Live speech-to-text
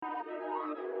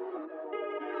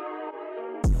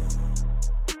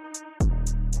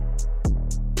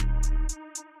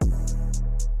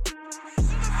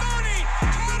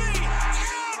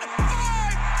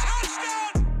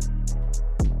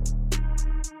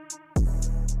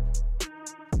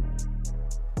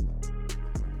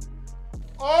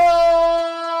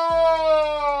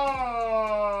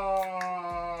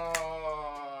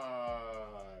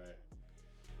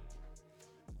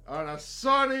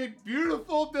sunny,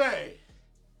 beautiful day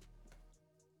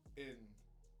in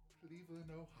Cleveland,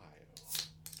 Ohio.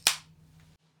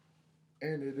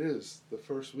 And it is the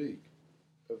first week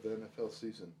of the NFL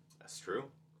season. That's true.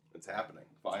 It's happening,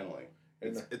 finally.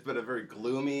 It's been a very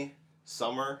gloomy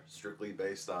summer, strictly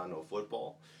based on no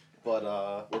football. But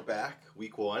we're back,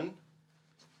 week one.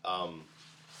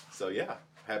 So yeah,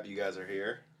 happy you guys are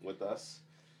here with us.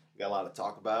 We got a lot to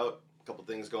talk about, a couple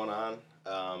things going on.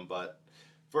 But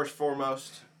first and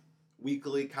foremost,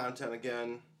 weekly content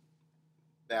again.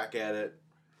 Back at it.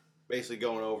 Basically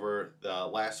going over the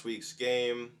last week's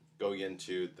game, going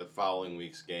into the following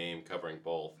week's game, covering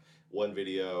both. One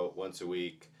video once a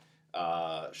week.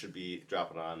 Should be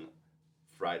dropping on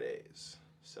Fridays.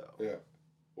 So yeah,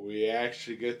 we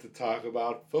actually get to talk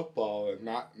about football and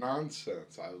not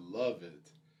nonsense. I love it.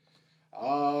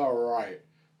 All right,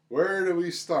 where do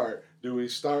we start? Do we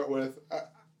start with?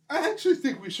 I actually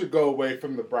think we should go away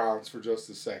from the Browns for just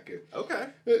a second. Okay.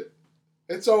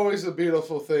 It's always a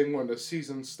beautiful thing when the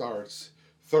season starts.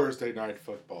 Thursday night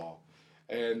football,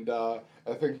 and I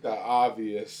think the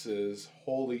obvious is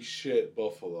holy shit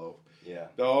Buffalo. Yeah.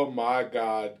 Oh my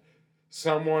God.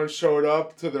 Someone showed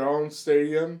up to their own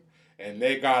stadium and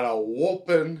they got a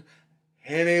whooping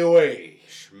anyway.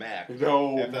 Schmack.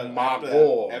 No,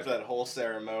 after that whole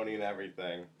ceremony and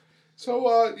everything.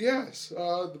 So, yes,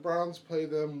 the Browns play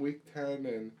them week 10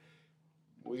 and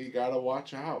we got to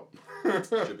watch out.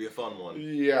 Should be a fun one.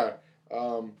 Yeah.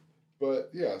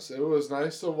 But, yes, it was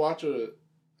nice to watch a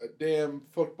damn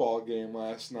football game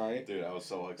last night. Dude, I was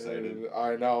so excited. And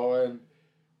I know, and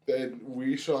then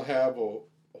we shall have a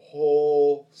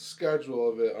whole schedule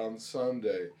of it on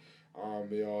Sunday.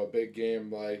 A big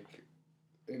game like,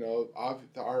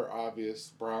 our obvious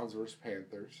Browns versus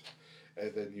Panthers.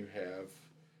 And then you have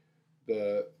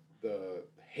the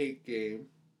hate game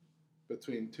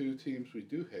between two teams we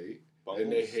do hate. Bungles.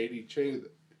 And they hate each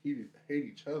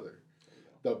other.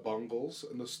 The Bungles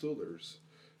and the Steelers.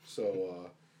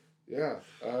 So,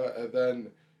 and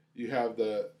then you have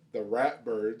the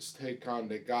Ratbirds take on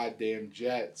the goddamn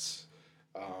Jets.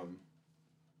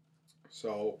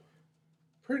 So,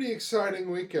 pretty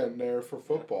exciting weekend there for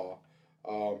football.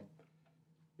 I'll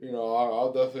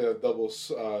definitely have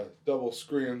double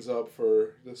screens up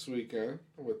for this weekend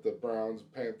with the Browns,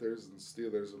 Panthers, and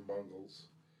Steelers and Bungles.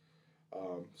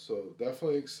 So,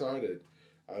 definitely excited.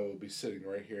 I will be sitting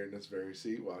right here in this very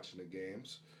seat watching the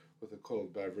games with a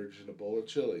cold beverage and a bowl of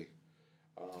chili.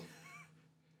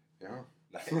 Yeah.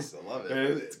 Nice, I love it.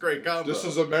 It's a great combo. This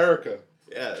is America.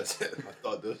 Yeah, I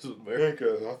thought this was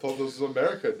America. I thought this was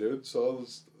America, dude. So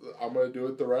I'm going to do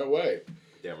it the right way.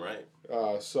 Damn right.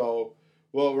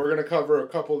 We're going to cover a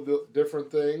couple of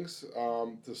different things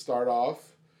to start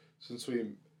off, since we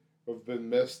have been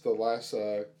missed the last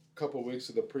couple weeks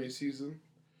of the preseason.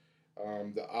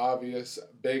 The obvious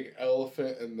big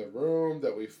elephant in the room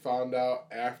that we found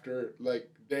out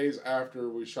days after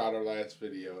we shot our last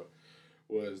video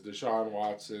was Deshaun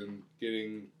Watson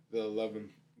getting the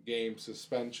 11-game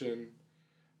suspension.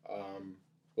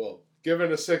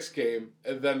 Given a 6-game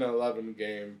and then an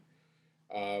 11-game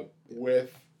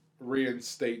with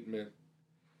reinstatement.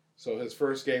 So his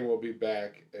first game will be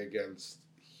back against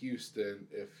Houston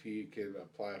if he can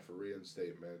apply for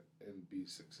reinstatement and be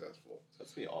successful.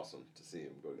 That'd be awesome to see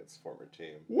him go against his former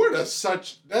team. That's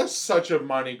such a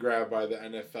money grab by the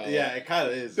NFL. Yeah, it kind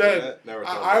of is.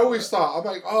 I always thought, I'm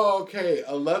like,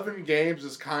 11 games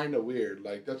is kind of weird.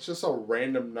 Like, that's just a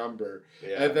random number.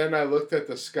 Yeah. And then I looked at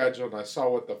the schedule and I saw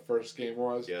what the first game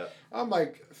was. Yeah. I'm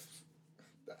like,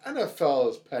 the NFL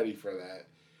is petty for that.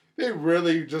 They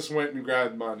really just went and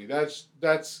grabbed money.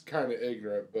 That's kind of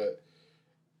ignorant, but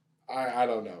I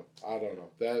don't know.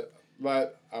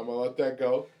 But I'm going to let that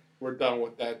go. We're done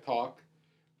with that talk.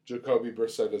 Jacoby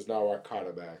Brissett is now our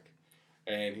quarterback.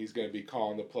 And he's going to be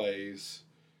calling the plays,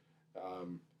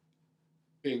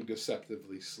 being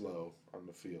deceptively slow on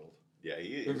the field. Yeah,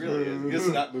 he really is. He does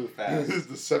not move fast. He's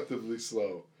deceptively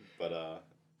slow. But,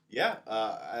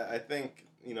 I think,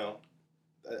 the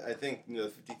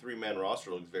 53-man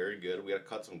roster looks very good. We got to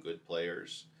cut some good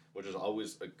players, which is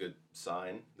always a good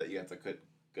sign that you have to cut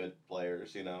good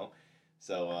players,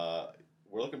 So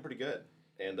we're looking pretty good,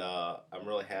 and I'm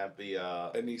really happy.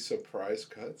 Any surprise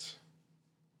cuts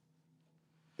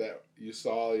that you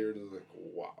saw? You're just like,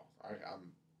 wow.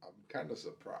 I'm kind of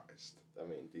surprised. I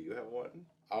mean, do you have one?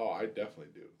 Oh, I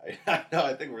definitely do. No,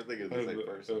 I think we're thinking of the same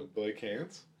person. Blake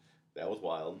Hance? That was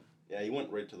wild. Yeah, he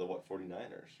went right to the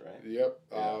 49ers, right? Yep.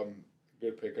 Yeah.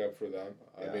 Good pickup for them.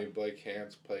 Yeah. I mean, Blake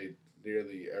Hance played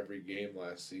nearly every game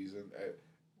last season at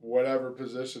whatever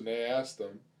position they asked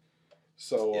him.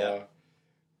 So,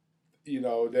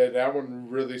 that one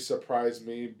really surprised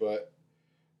me, but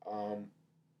um,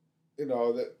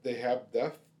 that they have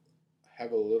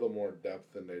a little more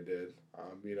depth than they did.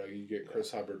 You get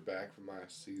Chris Hubbard back from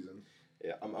last season.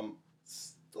 Yeah, I'm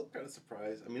still kind of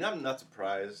surprised. I mean, I'm not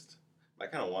surprised. I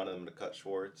kind of wanted them to cut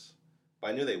Schwartz, but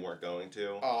I knew they weren't going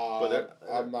to. But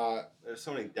I'm not. There's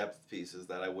so many depth pieces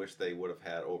that I wish they would have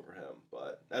had over him.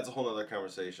 But that's a whole other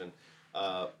conversation.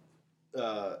 Uh,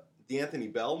 D'Anthony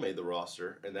Bell made the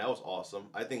roster, and that was awesome.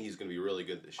 I think he's going to be really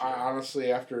good this year.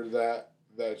 Honestly, after that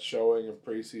showing of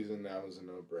preseason, that was a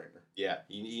no-brainer. Yeah,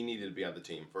 he needed to be on the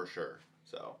team for sure.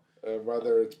 So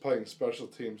whether it's playing special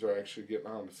teams or actually getting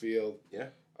on the field, yeah,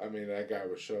 I mean that guy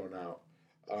was showing out.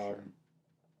 Sure.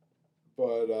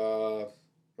 But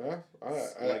yeah, I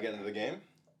want to get into the game.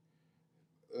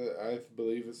 I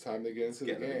believe it's time to get into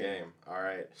the game. All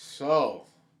right. So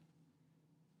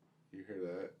you hear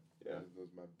that? Yeah, that was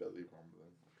my belly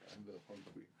rumbling. I'm a little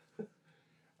hungry.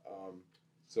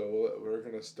 So we're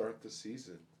gonna start the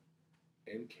season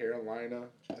in Carolina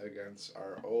against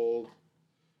our old,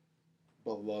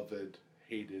 beloved,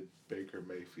 hated Baker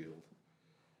Mayfield.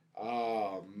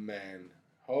 Oh man,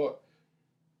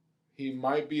 he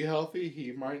might be healthy,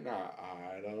 he might not.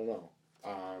 I don't know.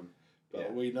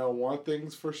 But we know one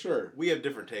thing's for sure. We have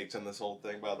different takes on this whole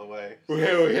thing, by the way.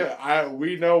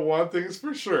 We know one thing's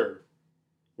for sure.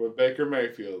 With Baker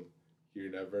Mayfield, you're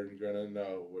never gonna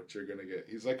know what you're gonna get.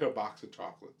 He's like a box of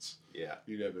chocolates. Yeah.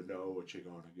 You never know what you're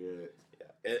gonna get.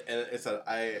 Yeah. And it's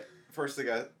first thing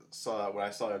I saw when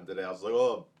I saw him today, I was like,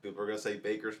 oh, people are gonna say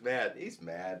Baker's mad. He's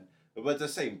mad, but the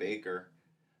same Baker.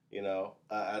 As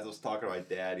I was talking to my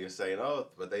dad, he was saying, oh,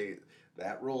 but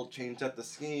that rule changed up the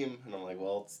scheme, and I'm like,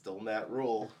 well, it's still that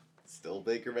rule. It's still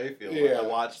Baker Mayfield. Yeah. I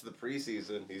watched the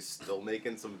preseason. He's still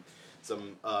making some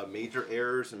major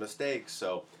errors and mistakes.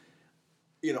 So,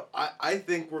 I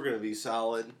think we're going to be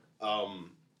solid.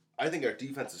 I think our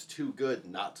defense is too good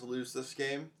not to lose this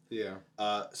game. Yeah.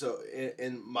 So,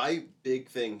 and my big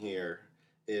thing here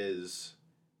is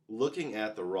looking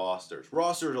at the rosters.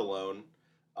 Rosters alone.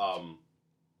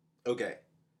 Okay.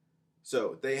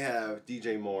 So they have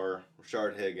DJ Moore,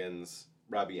 Rashard Higgins,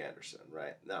 Robbie Anderson,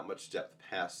 right? Not much depth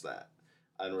past that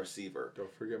on receiver.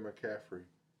 Don't forget McCaffrey.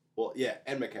 Well, yeah,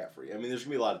 and McCaffrey. I mean, there's going to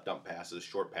be a lot of dump passes,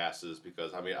 short passes,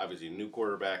 because, obviously, new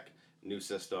quarterback, new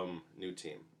system, new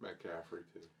team. McCaffrey,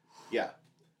 too. Yeah.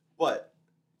 But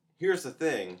here's the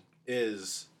thing,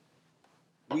 is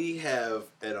we have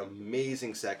an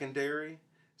amazing secondary.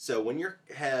 So when you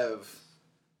have,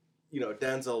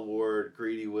 Denzel Ward,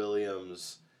 Greedy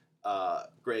Williams,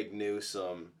 Greg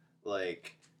Newsome,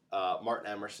 Martin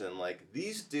Emerson,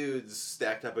 these dudes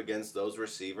stacked up against those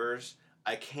receivers,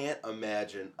 I can't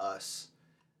imagine us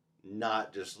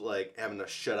not just having a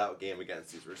shutout game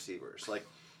against these receivers.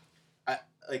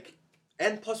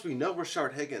 And plus we know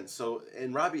Rashard Higgins. So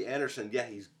and Robbie Anderson, yeah,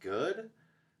 he's good,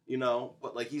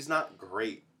 but he's not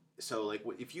great. So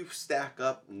if you stack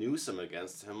up Newsome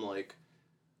against him,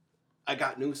 I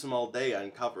got Newsome all day on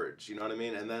coverage. You know what I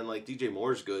mean? And then DJ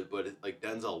Moore's good, but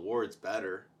Denzel Ward's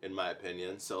better in my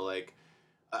opinion. So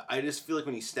I just feel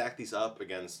when you stack these up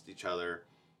against each other.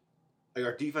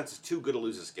 Our defense is too good to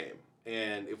lose this game.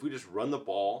 And if we just run the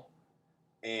ball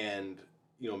and,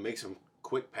 make some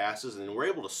quick passes and we're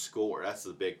able to score, that's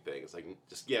the big thing. It's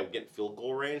we're getting field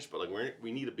goal range, but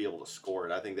we need to be able to score.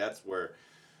 And I think that's where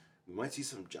we might see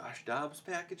some Josh Dobbs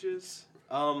packages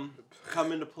come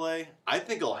into play. I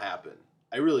think it'll happen.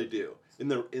 I really do. In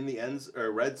the ends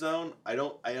or red zone, I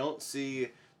don't see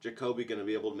Jacoby going to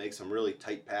be able to make some really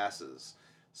tight passes.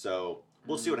 So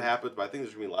we'll see what happens, but I think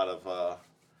there's going to be a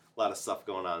lot of stuff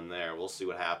going on there. We'll see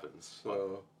what happens.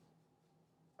 So,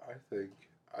 I think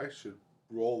I should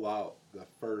roll out the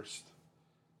first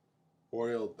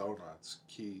Oreo Donuts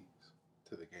keys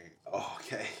to the game. Oh,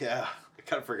 okay, yeah. I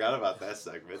kind of forgot about that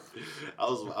segment. I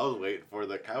was waiting for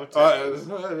the countdown.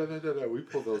 No. We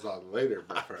pull those out later,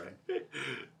 my friend.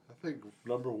 I think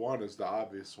number one is the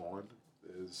obvious one,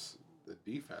 is the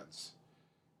defense.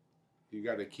 You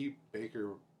got to keep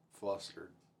Baker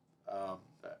flustered.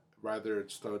 Rather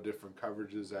it's throw different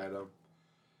coverages at him,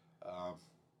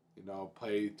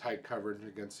 play tight coverage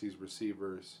against these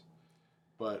receivers,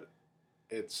 but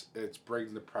it's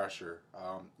bring the pressure.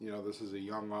 This is a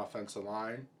young offensive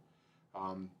line.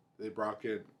 They brought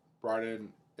in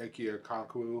Ike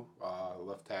Okonkwo,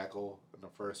 left tackle in the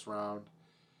first round.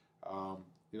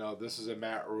 This is a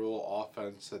Matt Rule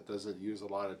offense that doesn't use a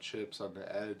lot of chips on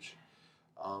the edge.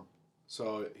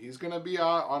 So he's going to be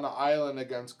on an island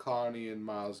against Clowney and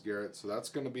Myles Garrett. So that's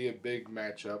going to be a big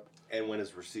matchup. And when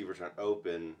his receivers aren't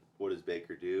open, what does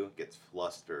Baker do? Gets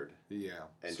flustered. Yeah.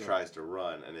 And tries to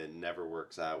run, and it never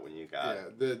works out when you got.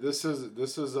 Yeah. This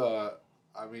is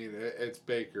I mean, it's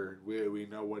Baker. We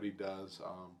know what he does.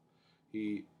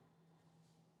 It's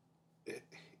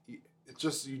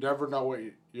just you never know what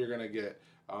you're gonna get.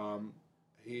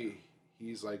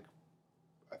 He's like,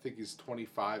 I think he's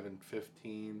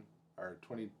 25-15 or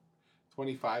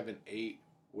 25-8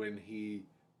 when he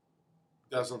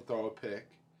doesn't throw a pick,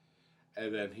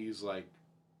 and then he's like,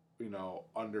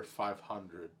 under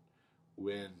 500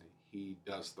 when he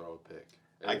does throw a pick.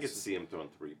 I could see him throwing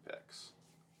 3 picks.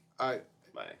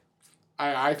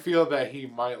 I feel that he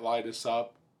might light us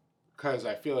up because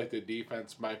I feel like the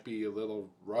defense might be a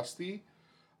little rusty.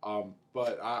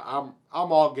 But I'm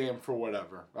all game for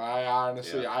whatever. I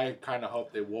honestly, I kind of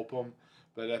hope they whoop him,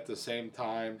 but at the same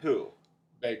time, who?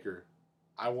 Baker.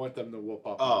 I want them to whoop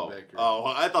up Baker. Oh,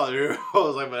 I thought I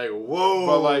was like, whoa.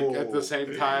 But like at the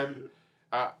same time,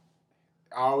 I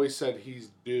always said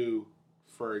he's due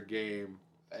for a game,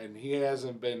 and he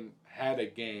hasn't had a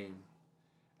game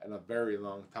in a very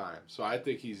long time. So I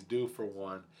think he's due for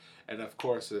one, and of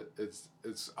course it's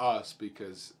us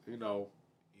because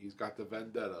he's got the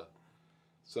vendetta.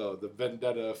 So the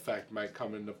vendetta effect might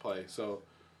come into play. So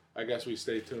I guess we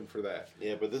stay tuned for that.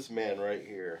 Yeah, but this man right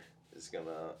here is going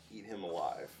to eat him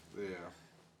alive. Yeah.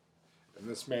 And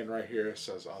this man right here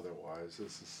says otherwise.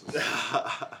 This is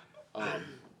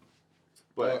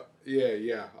but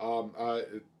yeah.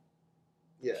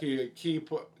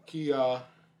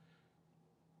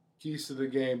 Keys to the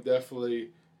game, definitely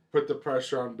put the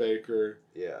pressure on Baker.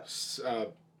 Yeah.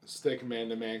 Stick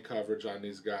man-to-man coverage on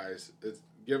these guys.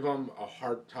 Give them a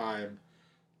hard time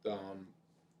on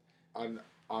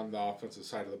the offensive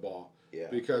side of the ball. Yeah.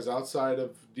 Because outside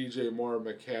of DJ Moore and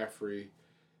McCaffrey,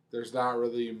 there's not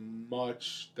really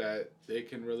much that they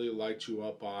can really light you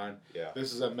up on. Yeah.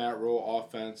 This is a Matt Rule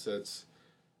offense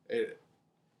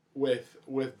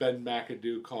with Ben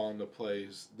McAdoo calling the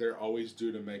plays. They're always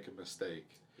due to make a mistake.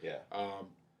 Yeah.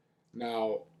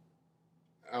 Now,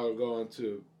 I'll go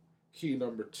into key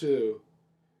number 2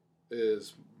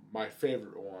 is my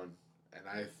favorite one. And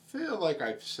I feel like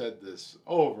I've said this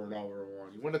over and over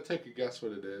again. You want to take a guess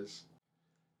what it is?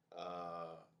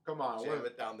 Come on. Jam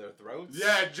it down their throats?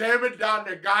 Yeah, jam it down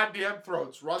their goddamn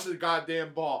throats. Run the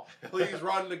goddamn ball. Please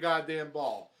run the goddamn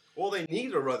ball. Well, they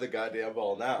need to run the goddamn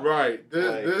ball now. Right.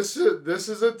 This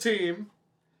is a team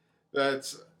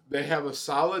they have a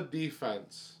solid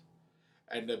defense.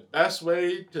 And the best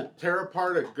way to tear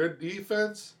apart a good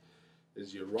defense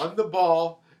is you run the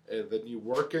ball and then you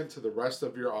work into the rest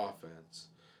of your offense.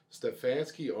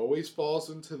 Stefanski always falls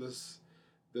into this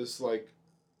like.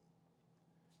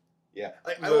 Yeah,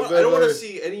 I don't want to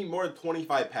see any more than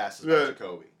 25 passes by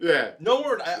Jacoby. Yeah. No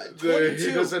more. 22.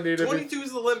 He doesn't need 22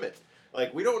 is the limit.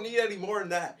 Like, we don't need any more than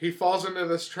that. He falls into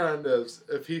this trend as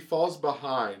if he falls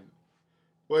behind,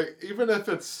 like even if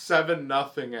it's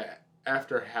 7-0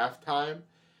 after halftime,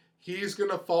 he's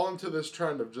gonna fall into this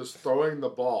trend of just throwing the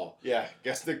ball. Yeah,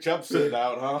 guess Nick Chubb's sitting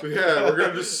out, huh? Yeah, we're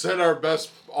gonna just sit our best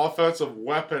offensive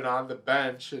weapon on the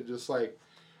bench and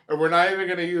and we're not even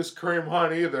gonna use Kareem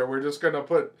Hunt either. We're just gonna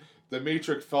put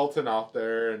Demetric Felton out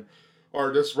there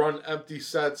or just run empty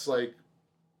sets like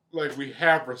we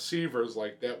have receivers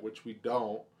like that, which we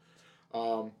don't.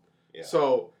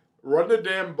 So run the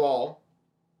damn ball.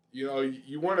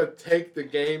 You want to take the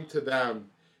game to them.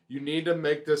 You need to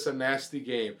make this a nasty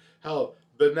game. Hell,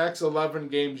 the next 11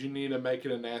 games you need to make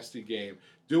it a nasty game.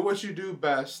 Do what you do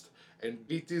best and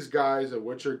beat these guys at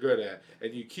what you're good at.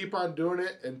 And you keep on doing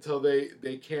it until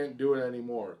they can't do it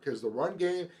anymore. Because the run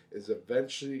game is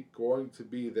eventually going to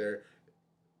be there.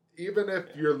 Even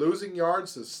if you're losing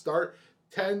yards to start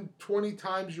 10, 20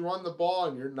 times you run the ball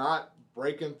and you're not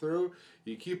breaking through,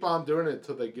 you keep on doing it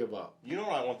until they give up. You know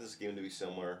what I want this game to be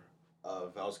similar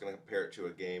of? I was going to compare it to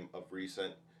a game of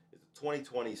recent. It's the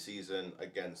 2020 season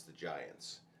against the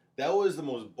Giants. That was the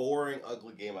most boring,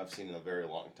 ugly game I've seen in a very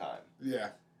long time. Yeah.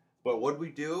 But what did we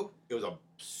do? It was a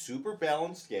super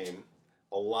balanced game,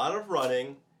 a lot of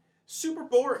running, super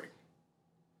boring.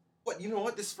 But you know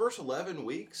what? This first 11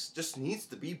 weeks just needs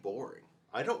to be boring.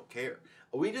 I don't care.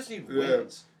 We just need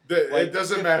wins. It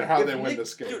doesn't matter how they win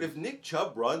this game. Dude, if Nick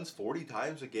Chubb runs 40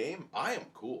 times a game, I am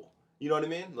cool. You know what I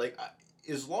mean? Like,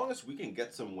 as long as we can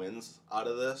get some wins out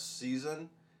of this season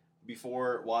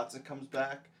before Watson comes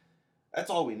back, that's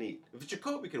all we need. If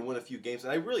Jacoby can win a few games,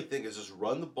 and I really think it's just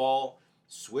run the ball,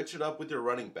 switch it up with your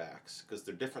running backs because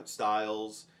they're different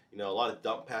styles. A lot of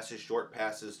dump passes, short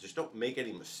passes. Just don't make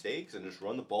any mistakes and just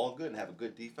run the ball good and have a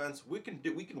good defense. We can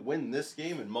win this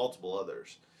game and multiple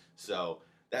others. So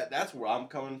that's where I'm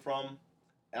coming from.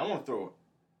 And I want to throw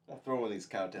I'll throw one of these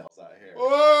cowtails out here.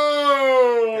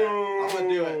 Whoa! Okay, I'm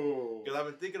gonna do it because I've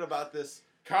been thinking about this.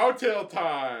 Cowtail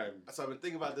time. So I've been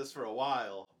thinking about this for a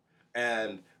while,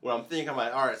 and when I'm thinking, I'm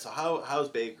like, all right, so how's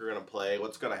Baker gonna play?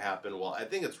 What's gonna happen? Well, I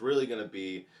think it's really gonna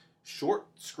be short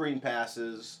screen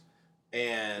passes,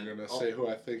 and You're gonna say who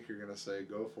I think you're gonna say.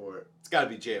 Go for it. It's got to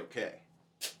be JOK.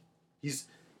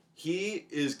 He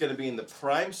is going to be in the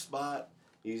prime spot.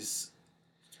 He's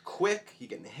quick. He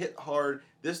can hit hard.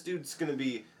 This dude's going to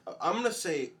be. I'm going to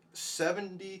say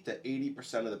 70 to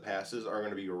 80% of the passes are going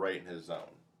to be right in his zone.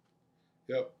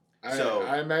 Yep.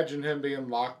 I imagine him being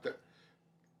locked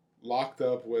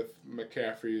up with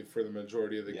McCaffrey for the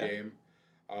majority of the game.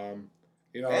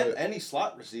 You know, and any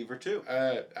slot receiver too.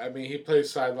 I mean, he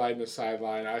plays sideline to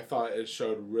sideline. I thought it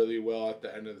showed really well at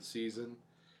the end of the season.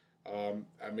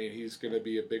 I mean, he's going to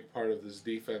be a big part of this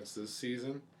defense this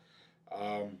season.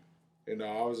 You know,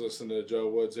 I was listening to Joe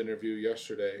Wood's interview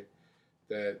yesterday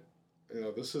that, you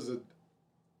know, this is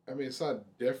I mean, it's not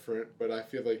different, but I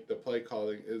feel like the play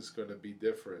calling is going to be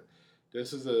different.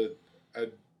 This is a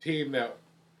team that,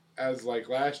 as like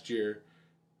last year,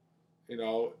 you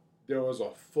know, there was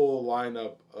a full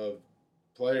lineup of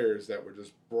players that were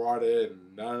just brought in.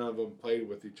 None of them played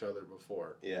with each other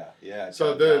before. Yeah.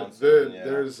 So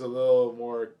there's a little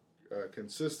more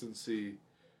consistency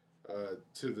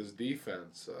to this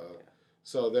defense.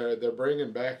 So they're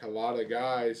bringing back a lot of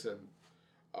guys, and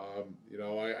you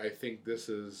know, I think this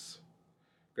is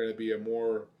going to be a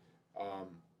more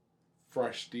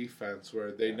fresh defense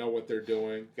where they know what they're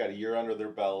doing. Got a year under their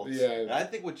belts. Yeah. And I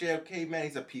think with JFK, man,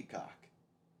 he's a peacock.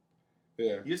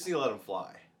 Yeah. You just need to let him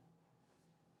fly.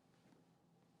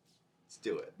 Let's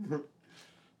do it.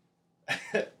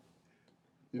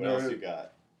 What else you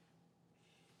got?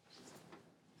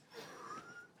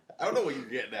 I don't know what you're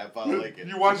getting at, but I like it.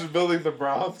 You watched Building the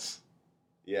Browns?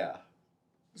 Yeah.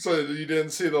 So you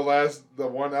didn't see the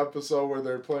one episode where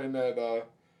they're playing that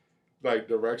like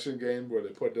direction game where they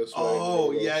put this way?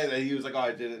 Oh, yeah, he was like, oh,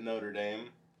 I did it in Notre Dame.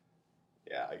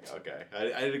 Yeah, okay.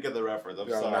 I didn't get the reference. I'm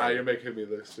sorry. Now you're making me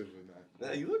look stupid now.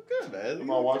 Yeah, you look good, man.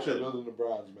 Come on, watch Building the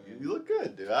Browns, man. You look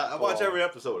good, dude. I watch every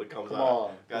episode when it comes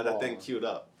out. Got that thing queued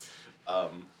up.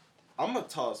 I'm going to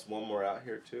toss one more out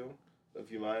here, too,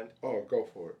 if you mind. Oh, go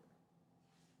for it.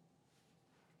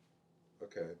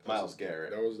 Okay. Miles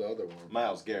Garrett. That was the other one.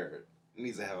 Miles Garrett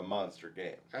needs to have a monster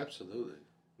game. Absolutely.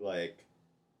 Like,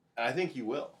 I think he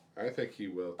will. I think he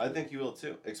will. I think he will,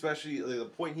 too. Especially, the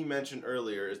point he mentioned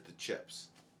earlier is the chips.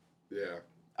 Yeah.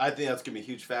 I think that's going to be a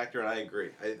huge factor, and I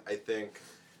agree. I think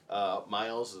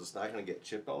Miles is not going to get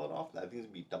chipped all that often. I think he's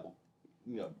going to be double,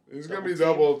 He's going to be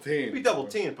double teamed. He'll be double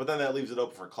teamed, but then that leaves it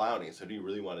open for Clowney. So do you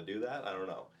really want to do that? I don't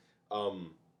know.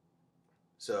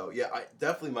 So, yeah,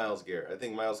 definitely Myles Garrett. I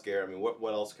think Myles Garrett, I mean,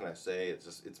 what else can I say?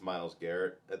 It's Myles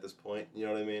Garrett at this point. You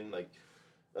know what I mean? Like,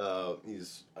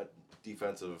 he's a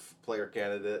defensive player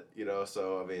candidate,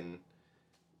 so, I mean,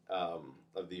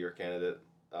 of the year candidate.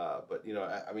 But,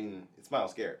 I mean, it's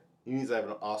Myles Garrett. He needs to have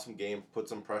an awesome game, put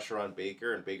some pressure on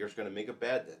Baker, and Baker's going to make a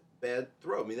bad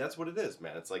throw. I mean, that's what it is,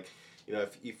 man. It's like,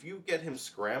 if you get him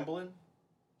scrambling,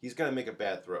 he's going to make a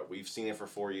bad throw. We've seen it for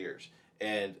 4 years.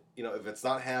 And, if it's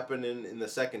not happening in the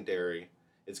secondary,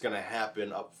 it's going to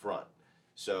happen up front.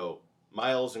 So,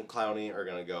 Myles and Clowney are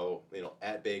going to go,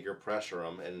 at Baker, pressure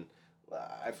him. And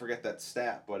I forget that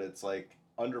stat, but it's like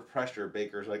under pressure,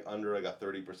 Baker's like under like a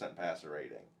 30% passer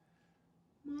rating.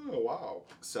 Oh, wow.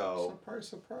 So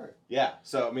surprise. Yeah.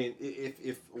 So I mean,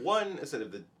 if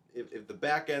the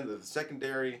back end of the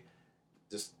secondary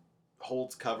just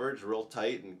holds coverage real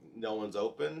tight and no one's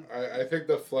open, I think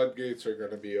the floodgates are going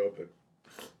to be open.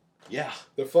 Yeah.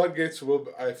 The floodgates will.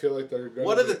 I feel like they're going.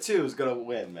 One of the two is going to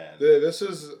win, man. This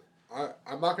is.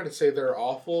 I'm not going to say they're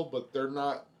awful, but they're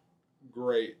not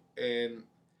great. And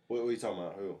what are you talking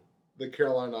about? Who? The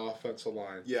Carolina offensive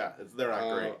line. Yeah, they're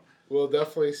not great. We'll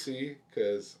definitely see,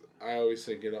 because I always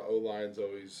think, O-line's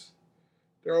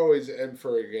they're always in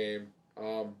for a game.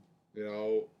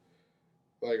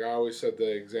 Like I always said,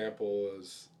 the example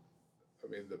is,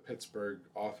 the Pittsburgh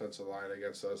offensive line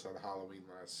against us on Halloween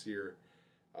last year.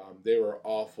 They were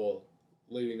awful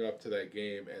leading up to that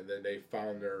game, and then they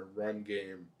found their run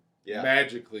game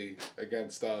magically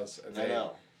against us, and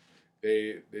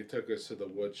they took us to the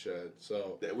woodshed.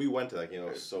 So we went to that game.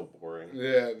 It was so boring.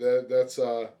 Yeah, that's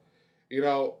I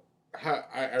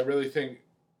really think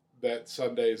that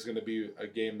Sunday is going to be a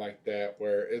game like that,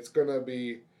 where it's going to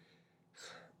be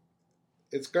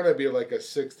like a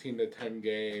 16-10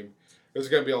 game. There's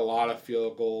going to be a lot of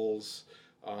field goals.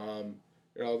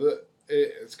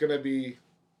 It's going to be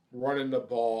running the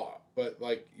ball, but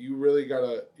like you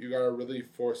gotta really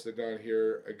force the gun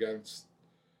here against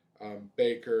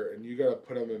Baker, and you got to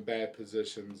put them in bad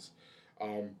positions.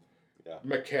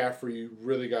 McCaffrey, you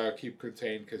really got to keep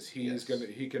contained because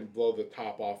he can blow the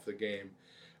top off the game.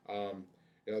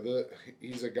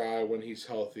 He's a guy when he's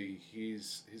healthy.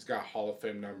 He's got Hall of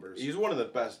Fame numbers. He's one of the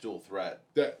best dual threat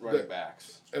running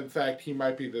backs. In fact, he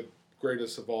might be the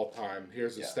greatest of all time.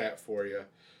 Here's a stat for you.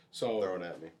 So throw it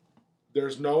at me.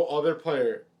 There's no other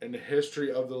player in the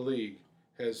history of the league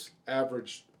has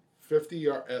averaged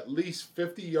at least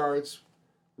 50 yards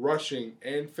rushing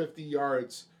and 50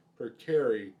 yards per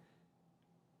carry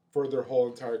for their whole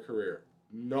entire career.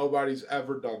 Nobody's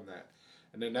ever done that.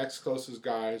 And the next closest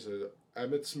guys are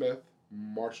Emmitt Smith,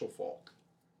 Marshall Faulk.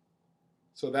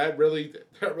 So that really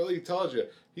tells you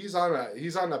he's on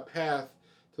a path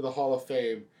to the Hall of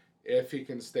Fame if he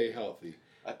can stay healthy.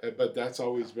 But that's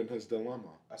always been his dilemma.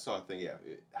 I saw a thing,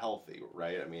 healthy,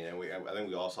 right? I mean, I think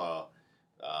we all saw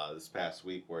this past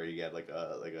week where he had like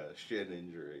a shin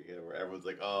injury, where everyone's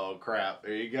like, "Oh crap,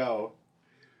 there you go,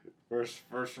 first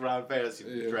round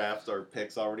fantasy draft or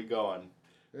picks already gone."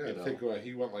 Yeah, I think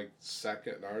he went like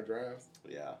second in our draft.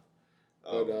 Yeah,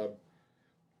 but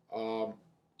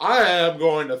I am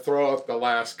going to throw out the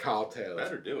last Kyle Taylor.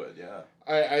 Better do it, yeah.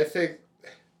 I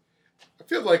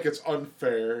feel like it's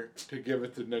unfair to give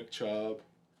it to Nick Chubb.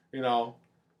 Is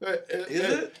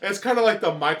it? It's kind of like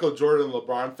the Michael Jordan,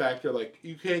 LeBron factor. Like,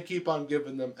 you can't keep on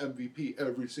giving them MVP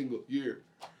every single year.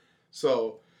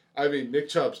 So, I mean, Nick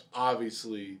Chubb's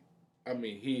obviously,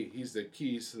 he's the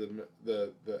keys to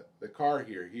the car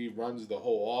here. He runs the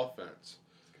whole offense.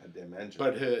 Goddamn engine.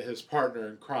 But his partner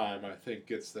in crime, I think,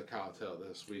 gets the cowtail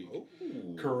this week. Ooh.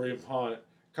 Kareem Hunt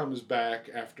comes back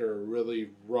after a really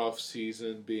rough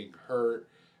season, being hurt,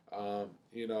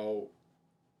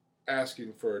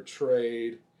 asking for a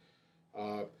trade.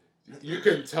 You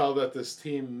can tell that this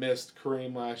team missed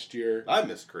Kareem last year. I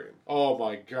missed Kareem. Oh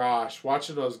my gosh.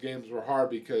 Watching those games were hard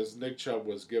because Nick Chubb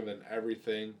was given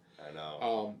everything. I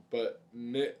know. But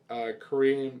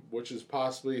Kareem, which is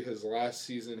possibly his last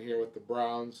season here with the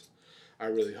Browns, I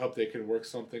really hope they can work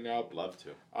something out. Love to.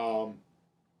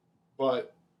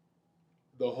 But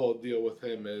the whole deal with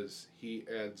him is he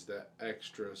adds that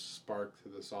extra spark to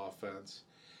this offense.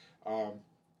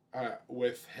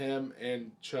 With him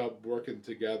and Chubb working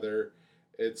together,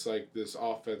 it's like this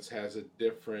offense has a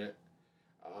different,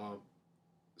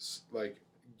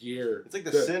 gear. It's like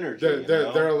the synergy.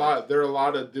 They're a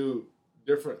lot of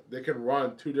different. They can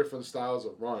run two different styles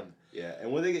of run. Yeah,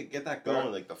 and when they get that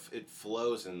going, it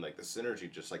flows and the synergy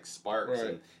just sparks,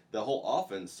 and the whole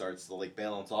offense starts to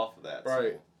balance off of that.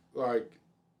 Right, so.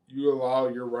 You allow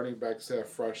your running backs to have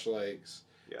fresh legs.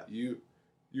 Yeah.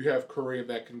 You have Kareem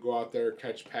that can go out there,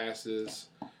 catch passes.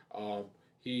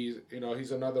 He's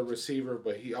another receiver,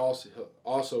 but he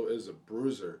also is a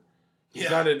bruiser. He's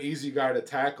not an easy guy to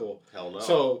tackle. Hell no.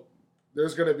 So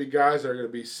there's going to be guys that are going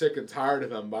to be sick and tired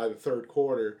of him by the third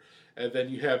quarter, and then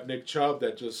you have Nick Chubb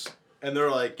that just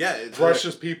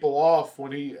brushes people off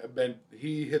when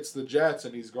he hits the Jets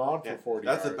and he's gone for 40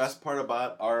 That's yards. The best part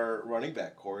about our running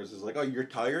back core is oh, you're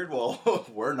tired? Well,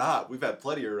 we're not. We've had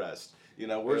plenty of rest.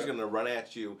 We're just going to run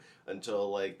at you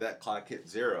until that clock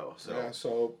hits 0. So. Yeah,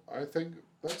 so I think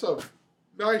that's a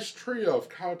nice trio of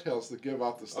cowtails to give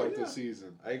out to start the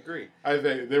season. I agree. I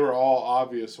think they were all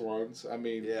obvious ones. I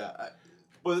mean,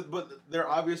 but they're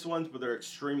obvious ones, but they're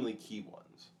extremely key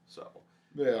ones. So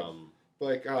yeah,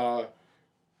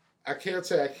 I can't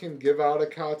say I can give out a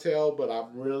cowtail, but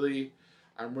I'm really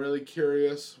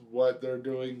curious what they're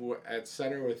doing at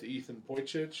center with Ethan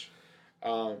Poicic.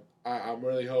 I'm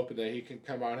really hoping that he can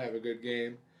come out and have a good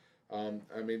game.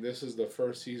 This is the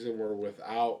first season we're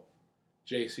without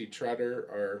J.C. Treader,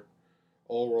 our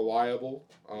old reliable.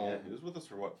 He was with us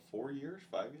for 4 years,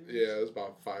 5 years? Yeah, it was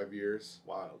about 5 years.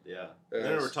 Wild, yeah. And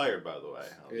then retired, by the way.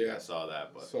 I saw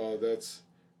that. But so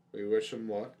we wish him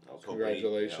luck.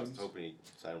 Congratulations. I was hoping he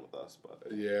signed with us, but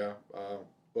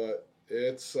but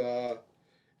it's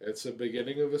the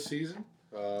beginning of a season.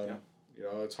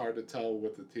 It's hard to tell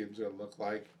what the team's going to look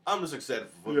like. I'm just excited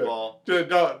for football.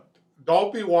 Yeah.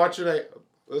 Don't be watching it.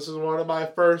 This is one of my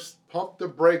first pump the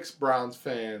brakes Browns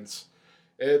fans.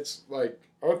 It's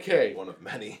okay. One of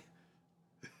many.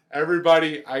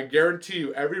 Everybody, I guarantee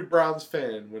you, every Browns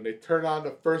fan, when they turn on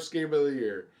the first game of the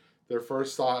year, their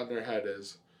first thought in their head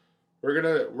is, we're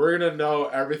gonna know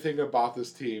everything about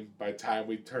this team by the time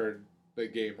we turn the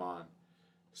game on.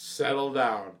 Settle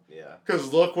down. Yeah.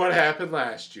 Because look what happened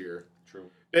last year. True.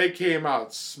 They came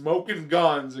out smoking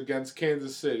guns against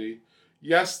Kansas City.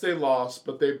 Yes, they lost,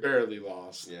 but they barely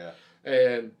lost. Yeah.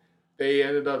 And they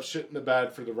ended up shitting the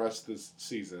bed for the rest of the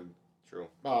season. True.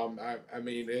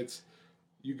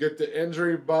 you get the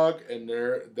injury bug, and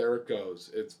there it goes.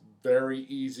 It's very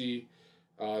easy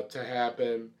to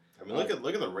happen. I mean, look at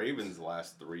the Ravens the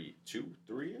last 3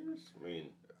 years.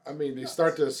 I mean, they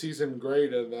start the season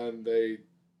great, and then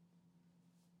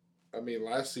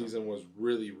last season was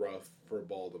really rough for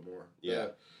Baltimore. Yeah.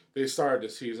 They started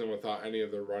the season without any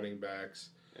of their running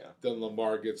backs. Yeah. Then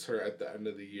Lamar gets hurt at the end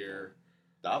of the year.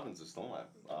 Dobbins is still not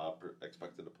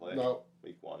expected to play. No.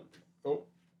 Week 1. Oh,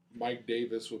 Mike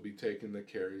Davis will be taking the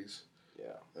carries.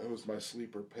 Yeah. That was my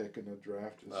sleeper pick in the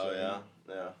draft. Yeah.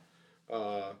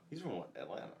 He's from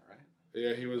Atlanta, right?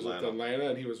 Yeah, he was with Atlanta,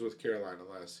 and he was with Carolina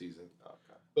last season.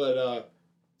 Okay. But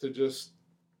to just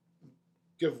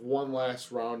give one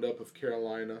last roundup of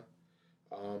Carolina,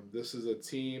 this is a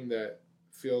team that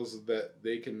feels that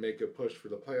they can make a push for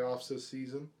the playoffs this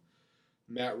season.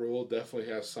 Matt Rule definitely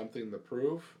has something to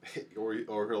prove.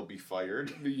 or he'll be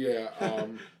fired. Yeah.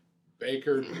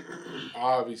 Baker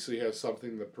obviously has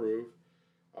something to prove.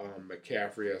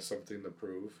 McCaffrey has something to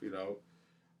prove,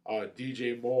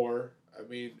 DJ Moore,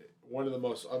 one of the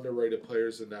most underrated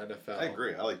players in the NFL. I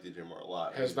agree. I like DJ Moore a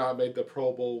lot. Has not made the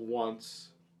Pro Bowl once.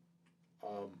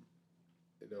 Or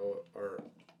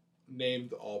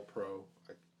named All-Pro.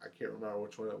 I can't remember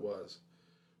which one it was.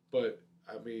 But,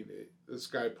 this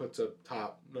guy puts up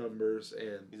top numbers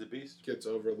and he's a beast. Gets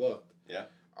overlooked. Yeah.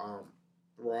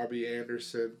 Robbie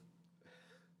Anderson,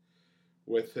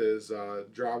 with his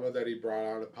drama that he brought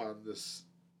on upon this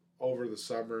over the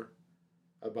summer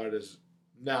about his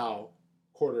now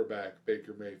quarterback,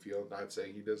 Baker Mayfield, not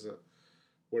saying he doesn't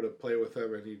want to play with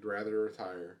him and he'd rather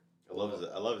retire. I love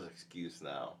his excuse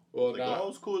now. Well, that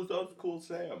was cool,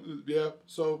 Sam. Yeah.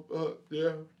 So,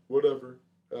 whatever.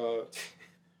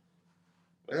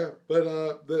 Yeah,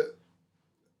 but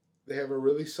they have a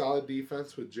really solid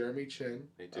defense with Jeremy Chin.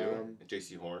 They do. And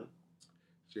J.C. Horn.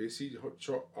 J.C.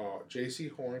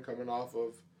 Horn coming off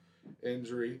of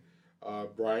injury.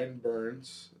 Brian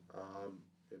Burns,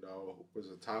 was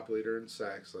a top leader in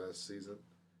sacks last season.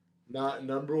 Not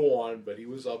number one, but he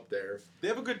was up there. They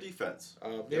have a good defense.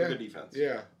 They have a good defense.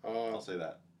 Yeah. I'll say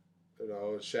that.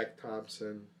 Shaq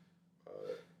Thompson.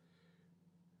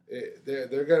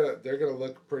 They're gonna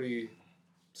look pretty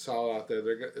solid out there.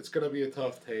 It's gonna be a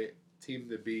tough team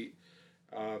to beat.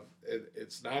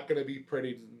 It's not gonna be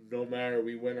pretty no matter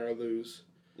we win or lose.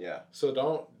 Yeah. So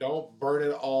don't burn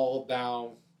it all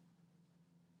down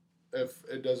if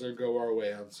it doesn't go our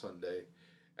way on Sunday.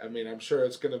 I'm sure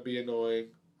it's gonna be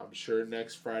annoying. I'm sure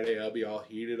next Friday I'll be all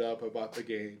heated up about the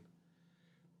game.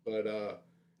 But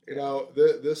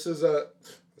this is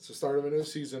it's the start of a new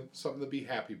season, something to be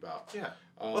happy about. Yeah.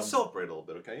 Let's celebrate a little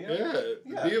bit, okay?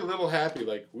 Yeah. Be a little happy.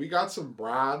 Like, we got some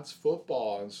Browns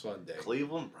football on Sunday.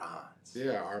 Cleveland Browns.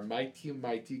 Yeah, our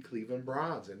mighty Cleveland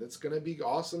Browns. And it's going to be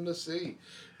awesome to see.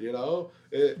 What's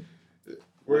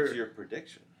your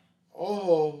prediction?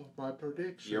 Oh, my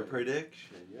prediction. Your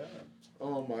prediction, yeah.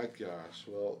 Oh, my gosh.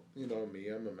 Well, you know me.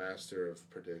 I'm a master of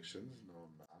predictions. No,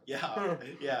 I'm not.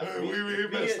 Yeah. we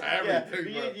missed everything.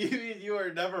 Yeah, you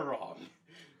are never wrong.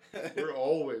 We're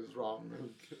always wrong.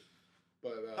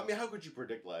 But how could you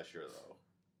predict last year, though?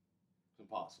 It's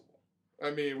impossible.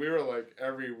 We were like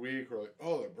every week we're like,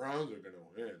 oh, the Browns are gonna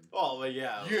win. Oh, but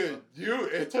yeah.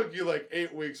 It took you like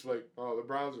 8 weeks, like, oh, the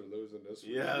Browns are losing this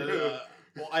week. Yeah.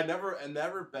 Well, I never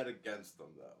bet against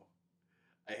them though.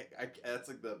 I that's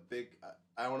like the big.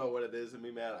 I don't know what it is in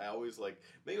me, man. I always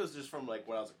maybe it was just from like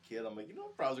when I was a kid. I'm like, the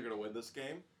Browns are gonna win this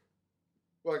game.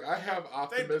 Like, I have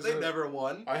optimism. They never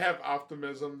won. I have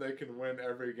optimism they can win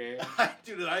every game.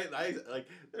 Dude, I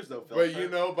there's no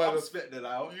filter. But I'm spitting it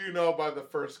out. By the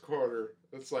first quarter,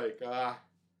 it's like,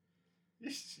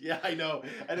 Yeah, I know.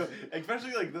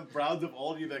 Especially like the Browns of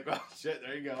old, you think, oh shit,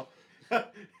 there you go.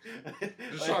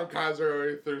 Deshaun Kaiser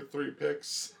already threw 3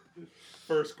 picks.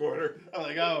 First quarter. I'm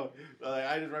like, oh.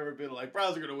 I just remember being like,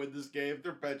 Browns are going to win this game.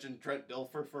 They're benching Trent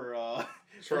Dilfer for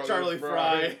Charlie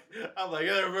Fry. I'm like,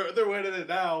 they're winning it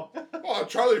now. Oh,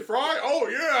 Charlie Fry?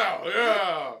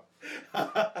 Oh,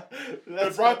 yeah. They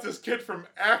brought this kid from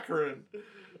Akron.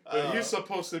 He's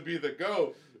supposed to be the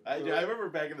GOAT. I remember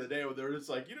back in the day when they were just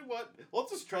like, you know what?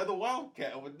 Let's just try the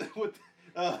Wildcat with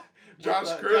Josh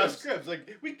Cribbs.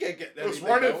 Like, we can't get that. It's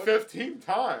run it 15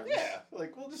 times. Yeah,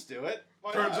 like, we'll just do it.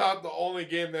 Why Turns not? out the only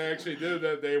game they actually did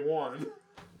that they won.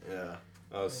 Yeah,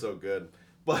 that was so good.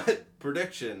 But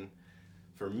prediction,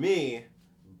 for me,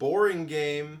 boring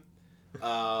game,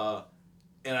 and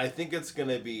I think it's going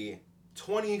to be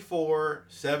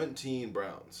 24-17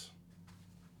 Browns.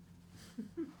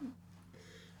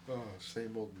 Oh,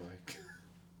 same old Mike.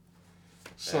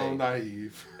 So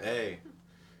naive. Hey.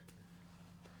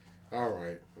 All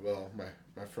right. Well,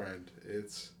 my friend,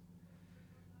 it's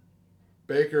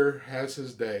Baker has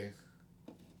his day,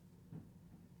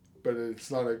 but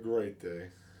it's not a great day.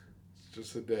 It's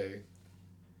just a day.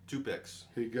 2 picks.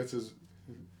 He gets his,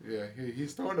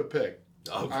 he's throwing a pick.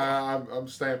 Okay. I'm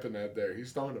stamping that there.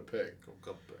 He's throwing a pick. A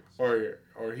couple picks.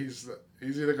 Or he's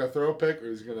either gonna throw a pick or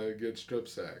he's gonna get strip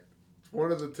sacked. It's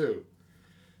one of the two.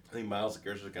 I think Miles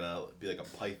Garrett's gonna be like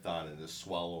a python and just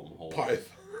swallow him whole. Python.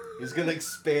 He's gonna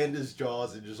expand his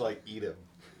jaws and just like eat him.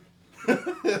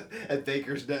 At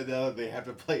Baker's now that they have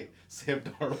to play Sam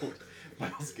Darnold,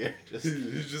 Miles Garrett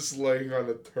he's just laying on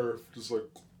the turf, just like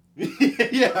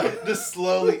yeah, just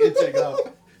slowly inching up.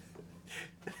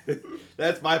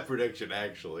 That's my prediction,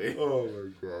 actually. Oh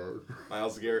my god.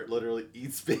 Miles Garrett literally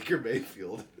eats Baker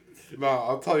Mayfield. No,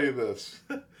 I'll tell you this.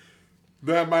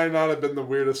 That might not have been the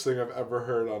weirdest thing I've ever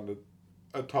heard on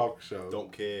a talk show.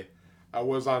 Don't care. I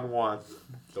was on one.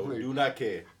 Do not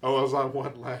care. I was on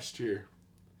one last year.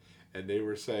 And they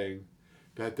were saying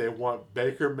that they want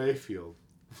Baker Mayfield.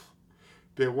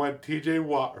 They want TJ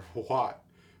Watt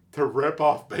to rip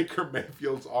off Baker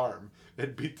Mayfield's arm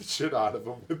and beat the shit out of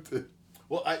him with it.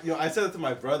 Well, I said it to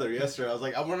my brother yesterday. I was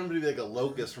like, I want him to be like a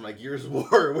locust from like Gears of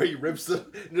War, where he rips him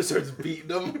and just starts beating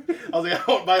him. I was like,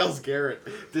 I want Miles Garrett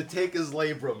to take his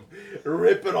labrum,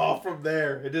 rip it off from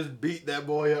there, and just beat that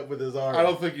boy up with his arm. I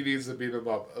don't think he needs to beat him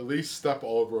up. At least step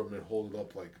over him and hold it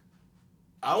up like.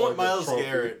 I want Miles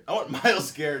Garrett. I want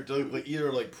Miles Garrett to look like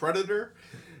either like Predator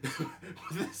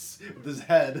with his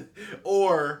head,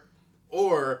 or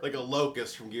like a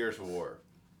locust from Gears of War.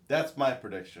 That's my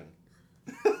prediction.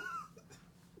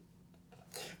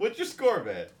 What's your score,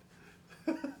 man?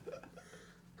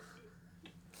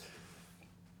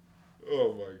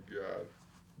 Oh my god.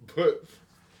 But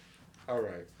all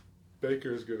right,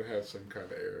 Baker's gonna have some kind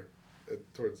of error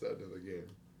towards the end of the game,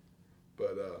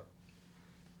 but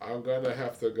I'm gonna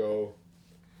have to go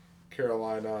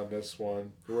Carolina on this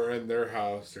one. We're in their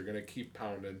house. They're gonna keep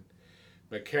pounding.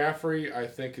 McCaffrey, I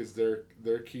think, is their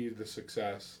key to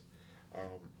success.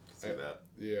 See that?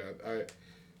 Yeah,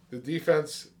 the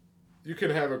defense. You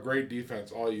can have a great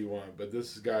defense all you want, but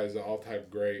this guy is an all-time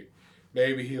great.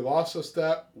 Maybe he lost a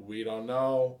step. We don't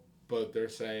know, but they're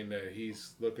saying that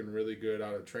he's looking really good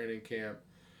out of training camp.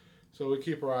 So we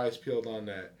keep our eyes peeled on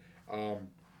that.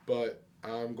 But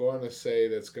I'm going to say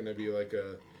that's going to be like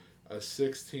a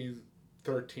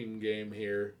 16-13 game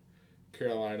here.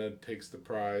 Carolina takes the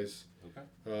prize.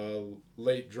 Okay.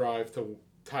 Late drive to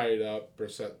tie it up.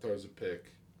 Brissett throws a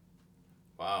pick.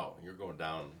 Wow, you're going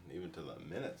down even to the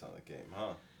minutes on the game,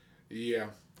 huh?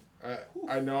 Yeah.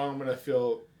 I know I'm going to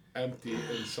feel empty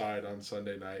inside on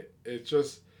Sunday night. It's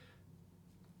just,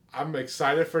 I'm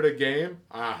excited for the game.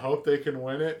 I hope they can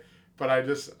win it, but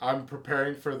I'm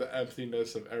preparing for the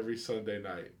emptiness of every Sunday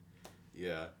night.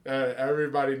 Yeah.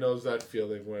 Everybody knows that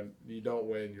feeling when you don't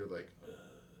win. You're like,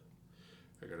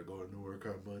 I got to go to Newark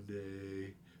on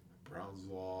Monday. Browns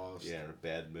lost. Yeah, in a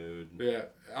bad mood. Yeah,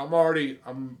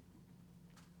 I'm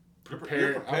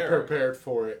prepared. I'm prepared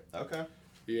for it. Okay.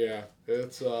 Yeah,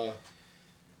 it's I'm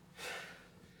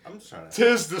just trying to.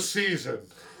 'Tis the season.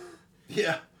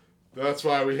 Yeah. That's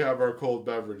why we have our cold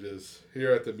beverages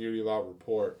here at the Muni Law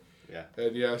Report. Yeah.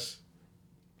 And yes,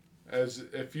 as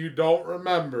if you don't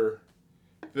remember,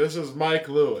 this is Mike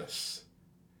Lewis.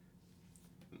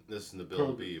 This is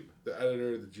Nabil Beeb, the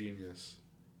editor of the Genius.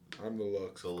 I'm the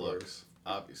looks. The looks,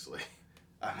 obviously.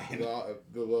 I mean,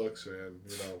 the looks, man.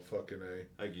 You know, fucking A.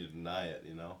 Like you deny it,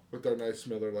 you know. With our nice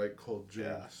Miller Lite cold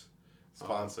drinks. Yeah.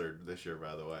 Sponsored this year,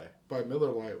 by the way. By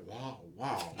Miller Lite. Wow.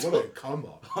 What a come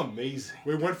up. Amazing.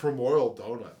 We went from Royal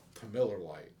Donut to Miller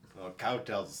Lite. Well,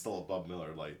 Cowtails is still above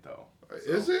Miller Lite, though. So,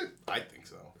 is it? I think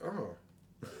so. Oh.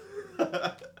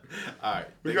 All right.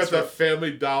 We got that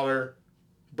Family Dollar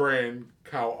brand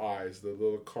cow eyes, the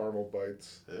little caramel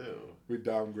bites. Ew. We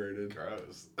downgraded.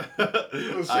 Gross.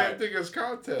 The same thing as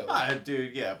Cowtails.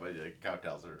 Dude, yeah, but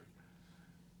Cowtails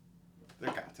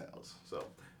they're Cowtails. So,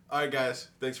 all right, guys.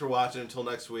 Thanks for watching. Until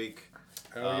next week.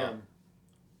 Hell yeah.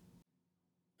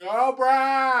 Go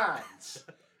Browns!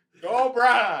 Go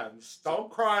Browns!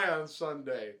 Don't cry on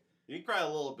Sunday. You can cry a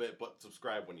little bit, but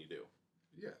subscribe when you do.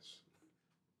 Yes.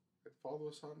 And follow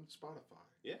us on Spotify.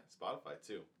 Yeah, Spotify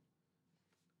too.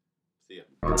 See ya.